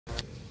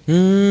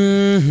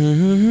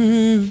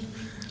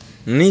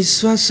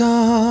निश्वास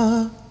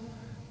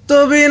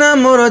तो बिना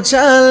मोर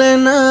चले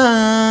ना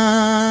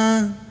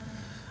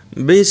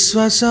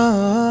विश्वास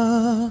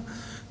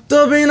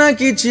तो बिना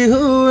किछि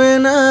हुए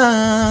ना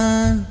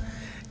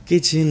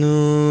किछि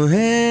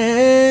नुहे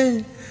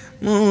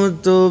मु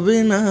तो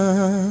बिना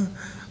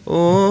ओ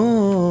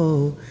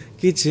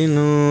किछि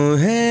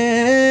नुहे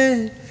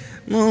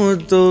मु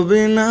तो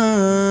बिना।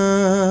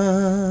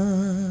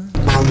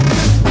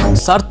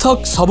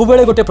 सार्थक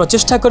सबुबेले गोटे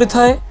प्रचेष्टा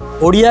करिथाए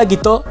ओडिया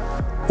गीत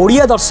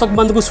ओडिया दर्शक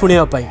बंधु को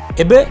सुनिया पाई।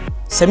 एबे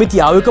सेमिति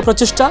आउ एक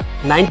प्रचेष्टा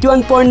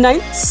 91.9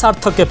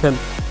 सार्थक एफएम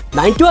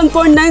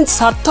 91.9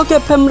 सार्थक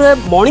एफएम रे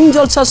मॉर्निंग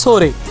जलसा शो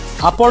रे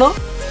आपण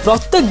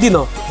प्रत्येक दिन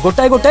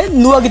गोटाए गोटाए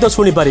नुआ गीत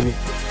सुनी पारिबे।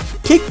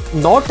 ठीक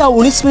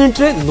 9:19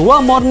 रे नुआ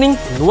मॉर्निंग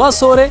नुआ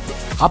शो रे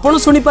आपण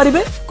सुनी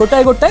पारिबे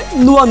गोटाए गोटाए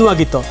नुआ नुआ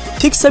गीत।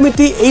 ठीक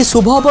सेमिति एई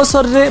शुभ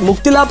अवसर रे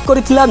मुक्ति लाभ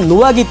करिथिला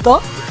नुआ गीत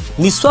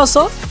निश्वास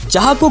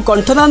जहाँ को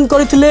कंठदान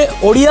करथिले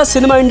ओडिया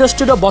सिनेमा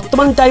इंडस्ट्री रो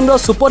वर्तमान टाइम रो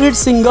सुपरहिट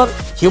सिंगर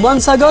ह्यूमन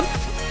सागर।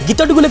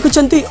 गीतटी को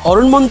लिखिछंती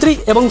अरुण मंत्री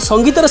एवं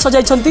संगीत रे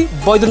सजाइछंती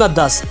बैद्यनाथ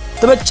दास।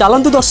 तबे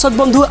चलंतु दर्शक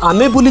बंधु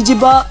आमे बुली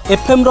जिबा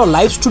एफएम रो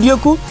लाइव स्टूडियो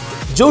को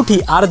जोठी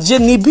आरजे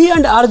निभि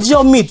एंड आरजे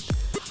अमित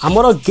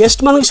हमर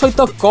गेस्ट मान सहित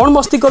कोन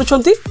मस्ती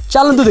करछंती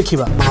चलंतु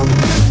देखिबा।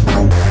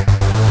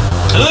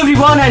 Hello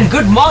everyone and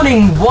good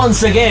morning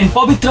once again.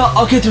 पवित्र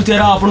अक्षय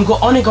तृतीया आपनको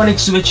अनेक अनेक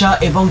शुभेच्छा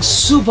एवं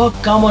शुभ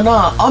कामना।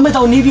 अमित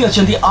और निभि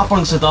अछंती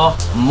आपन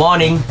सहित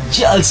मॉर्निंग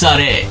जलसा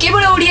रे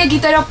केवल ओडिया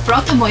गीतर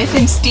प्रथम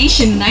एफएम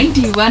स्टेशन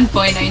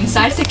 91.9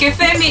 सार्थक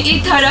एफएम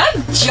इथर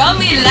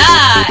जमिला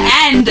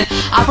एंड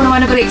आपण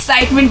मानकर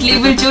एक्साइटमेंट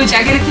लेवल जो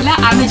जगह रे थिला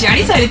आमे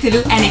जानि सारी थिलु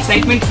एंड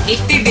एक्साइटमेंट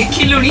एते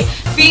देखिलुनी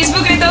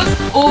फेसबुक रे तो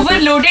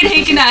ओवरलोडेड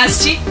हे कि ना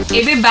आछि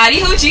एबे बारी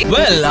होची।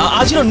 वेल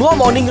आज रो नुआ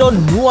मॉर्निंग रो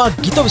नुआ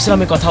गीत विषय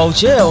में कथा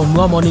होचे और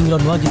नुआ मॉर्निंग रो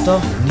नुआ गीत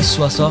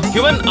निश्वास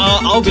ह्यूमन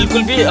आउ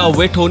बिल्कुल भी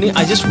वेट होनी।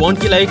 आई जस्ट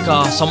वांट कि लाइक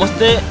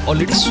समझते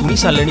ऑलरेडी सुनी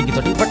सालेनी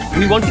गीतटी but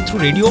we want it through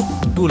radio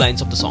 2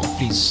 lines of the song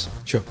please.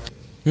 Sure.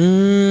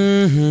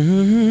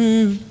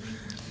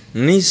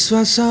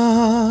 निश्वास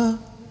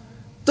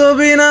तो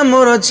बिना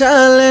मोर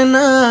चले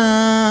ना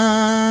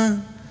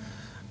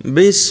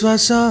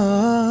विश्वास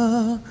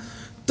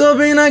तो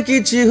बिना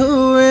किछि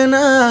हुए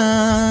ना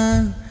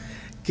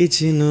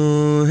किछि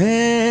नुहे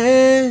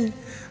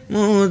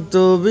मु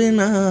तो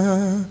बिना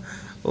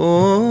ओ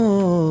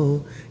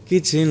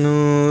किछि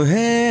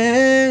नुहे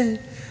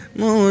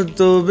मु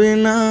तो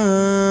बिना।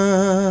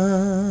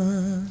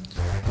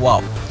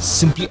 Wow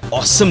simply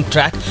awesome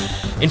track.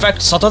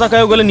 In fact सतता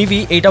कहयो गले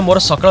निभि एटा मोर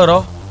सकाळ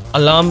रो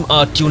अलार्म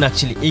ट्यून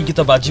एक्चुअली ए गीत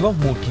बाजिबो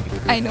मु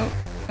उठिबी। I know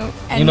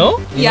You know?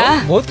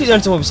 बहुत की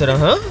जानछ मो विषय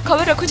हां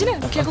खबर रखु छी ना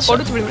रखिया को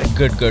पडु थोड़ी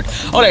गुड गुड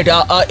ऑलराइट।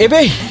 एबे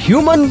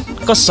ह्यूमन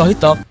का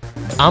सहित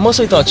आम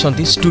सहित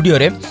अछंती स्टूडियो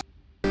रे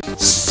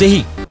सही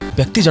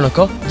व्यक्ति जनक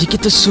जे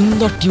केते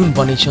सुंदर ट्यून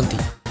बनै छंती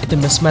एते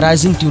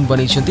मेस्मराइजिंग ट्यून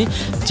बनै छंती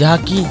जहा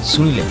की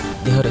सुनिले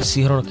देह रे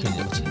सिहरण खेल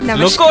जाउची।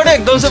 लोक ओडे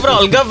एकदम से पूरा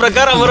अलग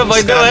प्रकार हमर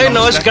वैद्य भाई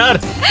नमस्कार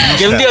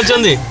केमती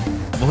अछंती?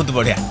 बहुत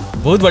बढ़िया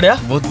बहुत बढ़िया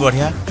बहुत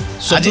बढ़िया।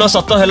 स्वप्न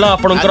सत हैला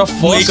आपनकर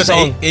फर्स्ट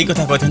सॉन्ग एई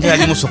कथा कहथन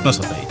आज मो स्वप्न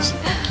सत है।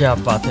 क्या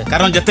बात है।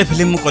 कारण जते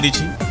फिल्म मु करी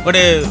छी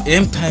ओडे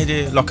एम थाए जे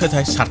लक्ष्य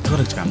थाए सार्थक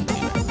रे काम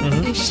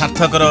करिबा।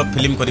 सार्थक रो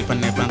फिल्म करि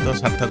पन्ने पांत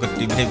सार्थक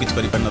टीवी रे किछ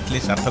करि पन नथली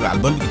सार्थक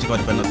एल्बम किछ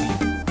करि पन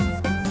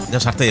नथली जे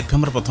सार्थक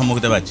एफएम रो प्रथम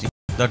मुक्त बाची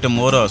दटे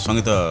मोर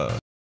संगीत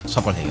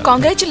सफल है।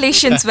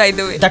 Congratulations by the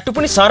way that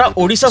पुनी सारा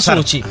ओडिसा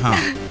सुनुची। हां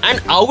एंड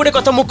आउ गुडे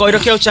कथा मु कहि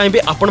रखिया चाहिबे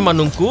आपण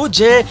माननकु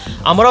जे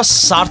हमर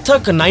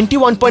सार्थक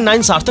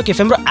 91.9 सार्थक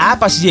एफएम रो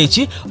ऐप आसी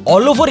जाईची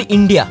ऑल ओवर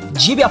इंडिया।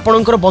 जी भी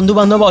आपनकर बंधु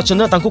बांधव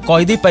अछन तांको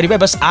कहि दे परिबे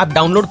बस ऐप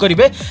डाउनलोड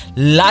करिवे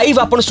लाइव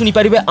आपण सुनि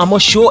परिबे आम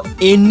show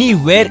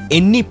anywhere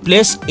any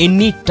place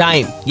any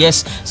time.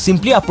 Yes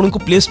simply आपनको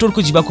play store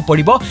को जिबा को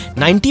पड़िबो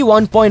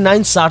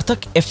 91.9 सार्थक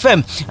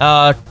एफएम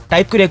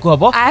टाइप करिया को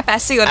हबो ऐप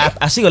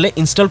आसी गले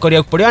इंस्टॉल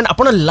करिया को पड़ियो एंड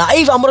आपण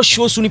लाइव हमर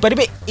शो सुनि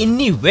परिबे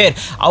एनीवेयर।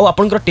 आउ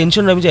आपनकर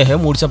टेंशन रहि जे है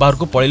मोरसा बाहर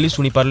को पळेली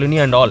सुनि पारलेनी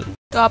एंड ऑल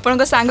तो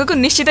आपनका सांग को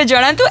निश्चित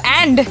जणातु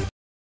एंड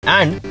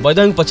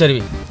वैद्य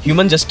पचारिबे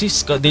ह्यूमन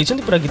जस्टिस देइछन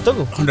पूरा गीत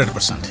को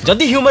 100%।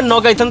 जदी ह्यूमन न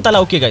गाइथन ताला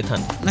ओके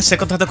गाइथन ना से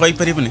कथा त कहि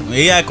परिबनी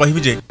एया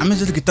कहिबि जे आमे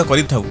जदी गीत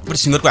करि थाउ पर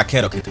सिंगर को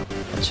आखिया रखि थाउ।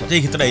 अच्छा जे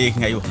गीतटा एक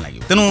गाइबो भल लागि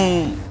तनु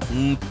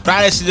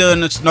प्राय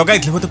न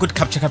गाइथले होत कुछ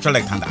खापछा खापछा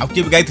लागि थांदा आ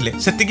के गाइथले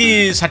सेति की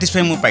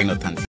सैटिस्फाई मु पाइ न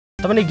थांदा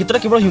तमने गीतरा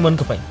केवल ह्यूमन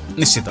को पाइ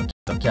निश्चित।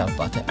 क्या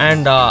बात है।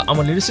 एंड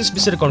हम लिरिसिस्ट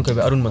विषय कोन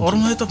कहबे अरुण मंत्री?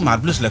 अरुण भाई तो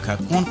मार्वेलस लेखा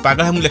कोन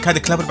पागल हम लेखा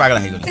देखला पर पागल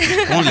हे गेल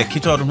कोन लेखि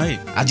छ अरुण भाई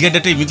आज के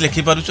डेट इमित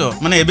लेखि पारु छ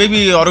माने एबे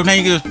भी अरुण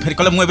भाई फेर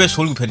कले मु एबे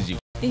 16 फेर जी।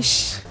 इश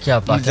क्या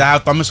बात जा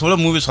तमे 16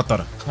 मु भी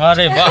 17।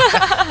 अरे वाह।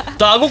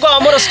 तो आगु को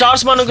हमर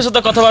स्टार्स मानन के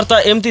साथ कथावार्ता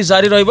एमती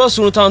जारी रहइबो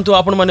सुनुथांतु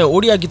आपण माने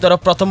ओडिया गीतर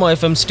प्रथम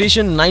एफएम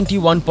स्टेशन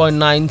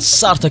 91.9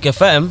 सार्थक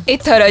एफएम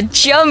इथर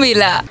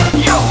जमिला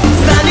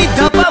सानी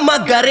धपा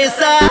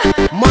मगरेसा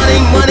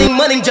मॉर्निंग मॉर्निंग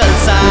मॉर्निंग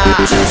जलसा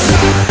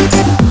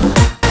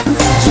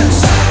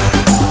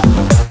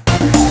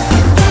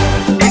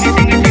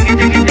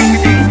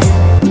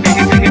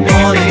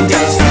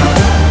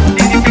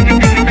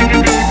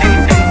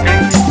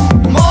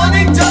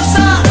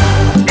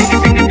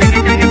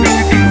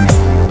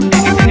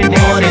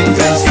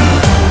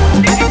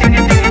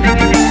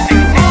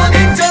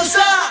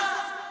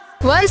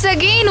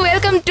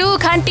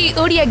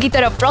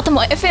गीतर प्रथम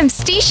एफएम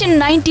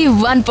स्टेशन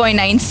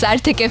 91.9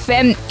 सार्थक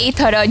एफएम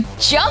एथर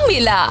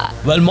जमिला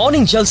वेल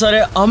मॉर्निंग जलसा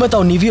रे अमित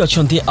और निवी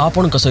अछंती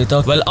आपन का सहित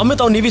वेल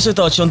अमित और निवी सहित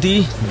अछंती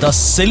the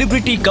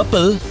celebrity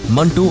couple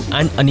Mantu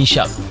and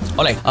Anisha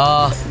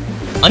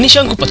alright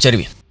Anisha को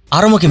पचारबी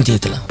आरंभ केमती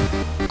हेतला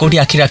कोठी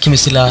आखिर आखि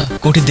मिसिला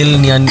कोठी दिल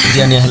दिया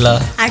निया हला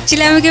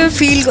एक्चुअली हम के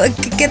फील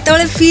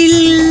केतळे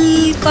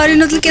फील करि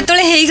नथल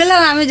केतळे हेई गला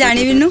हम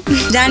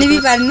जानि भी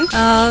पारनु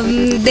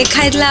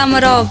देखाइतला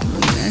हमर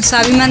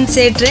स्वाभिमान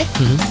सेट रे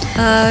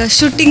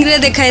शूटिंग रे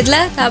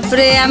देखाइतला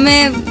तापरे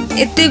हमें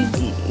एते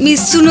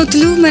मिसु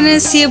नथलु माने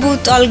सी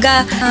बहुत अलगा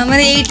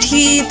माने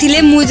एठी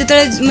थिले मु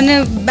जतळे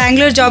माने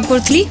बेंगलोर जॉब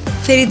करथली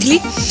फेरीथली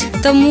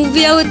तो मु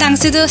भी आ तांग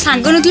से तो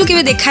सांग नथलु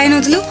केबे देखाइ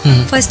नथलु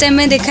फर्स्ट टाइम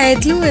में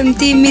देखाइतलु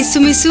एमती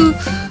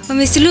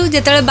मिसलु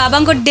जतळे बाबा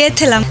को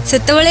डेथ हला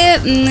सेतबळे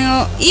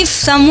इफ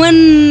समवन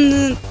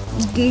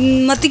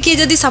मते के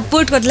जदी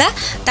सपोर्ट करला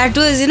that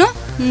was you know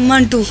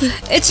Mantu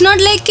it's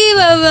not like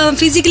कि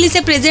फिजिकली से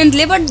प्रेजेंट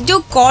ले बट जो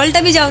कॉल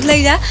टा भी जाउत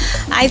लाइक जा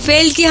आई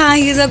फेल्ट कि हाँ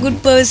he is a good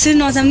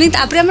person और समथिंग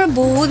तापरे हमर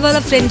बहुत बड़ा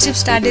फ्रेंडशिप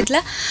स्टार्ट हेतला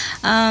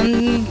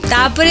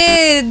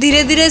तापरे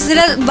धीरे धीरे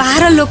सेरा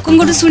बाहर लोकन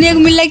को सुनिया को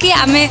मिलला कि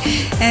आमे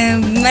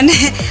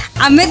माने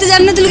आमे तो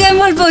जानन तुल कि हम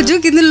भल पाउछु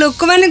किंतु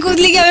लोक माने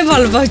कहतले कि आमे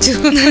भल पाउछु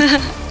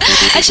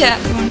अच्छा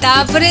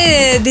तापरे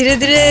धीरे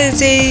धीरे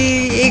से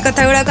ए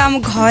कथा गुडा को हम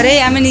घरे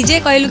आमे निजे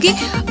कहलु कि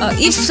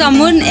if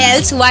someone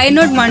else why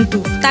not Mantu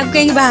ताक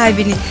कहीं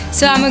बाहाबिनी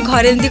सो आमे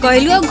घरे एमती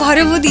कहलु और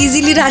घरे बहुत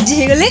इजीली राजी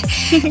हे गले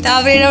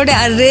तापरे एटा गोटे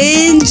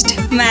अरेंज्ड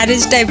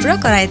मैरिज टाइप रो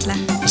कराइतला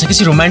अच्छा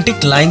किसी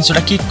रोमांटिक लाइन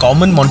जोटा कि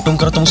कॉमन मंटू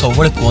कर तुम सब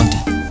बळे कोंती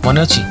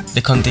मने अछि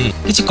देखंती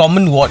किसी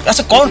कॉमन वर्ड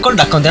अच्छा कौन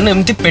डाकंती ना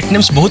एमती पेट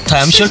नेम्स बहुत था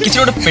आई एम श्योर किसी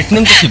गोटे पेट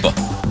नेम तो थिबो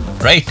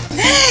राइट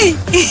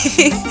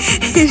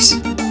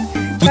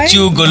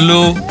पुचू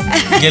गोलू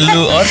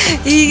गेलू और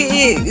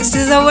ई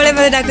सब बळे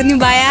मते डाकनी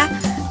बाया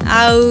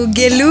आउ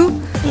गेलू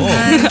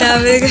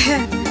ताबे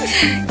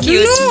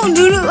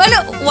दुनु वाला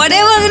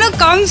whatever you know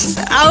comes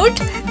out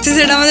तो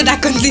सेटा मते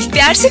डाकंती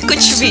प्यार से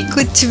कुछ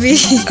भी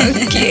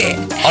ओके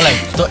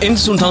ऑलराइट तो इन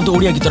सुनथां तो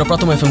ओडिया गीतर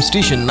प्रथम एफएम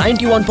स्टेशन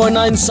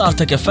 91.9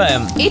 सार्थक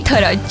एफएम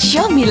एथर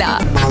जमिला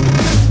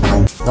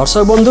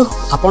दर्शक बंधु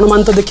आपण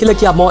मान तो देखिले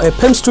कि आम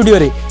एफएम स्टूडियो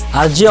रे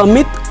आरजे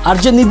अमित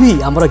आरजे निभि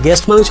हमर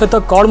गेस्ट मान सहित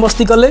कौन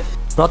मस्ती कले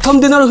प्रथम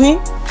दिन ही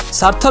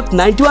सार्थक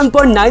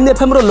 91.9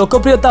 एफएम रो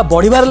लोकप्रियता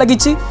बढ़िबार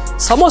लागिछि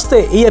समस्ते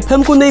ए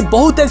एफएम को नहीं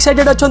बहुत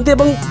एक्साइटेड अछंती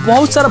एवं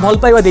बहुत सारा भल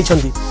पाइबा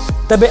दैछंती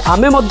तबे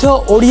आमे मध्य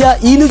ओडिया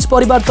ई न्यूज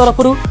परिवार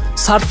तरफरु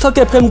सार्थक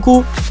एफएम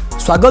को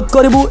स्वागत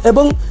करिबु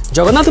एवं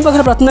जगन्नाथ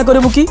पाखरे प्रार्थना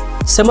करिबु कि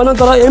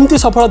सेमानकर एमती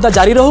सफलता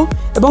जारी रहू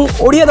एवं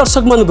ओडिया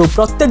दर्शक मानकु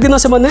प्रत्येक दिन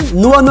सेमाने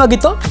नुआ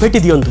गीत भेटी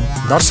दियंतु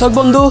दर्शक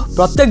बंधु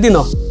प्रत्येक दिन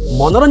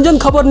मनोरंजन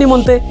खबर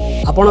निमंते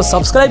आपण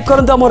सब्सक्राइब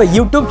करंतु हमर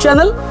YouTube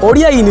चैनल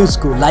ओडिया ई न्यूज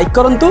को लाइक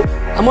करंतु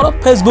हमर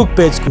फेसबुक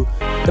पेज को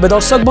तबे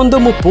दर्शक बंधु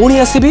मु पुणी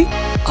आसीबी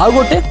आ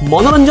गोटे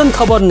मनोरंजन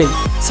खबर नै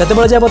सेते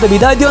बेले जाय मते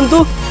विदाय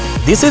दियंतु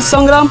दिस इज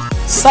संग्राम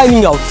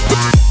साइनिंग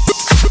आउट।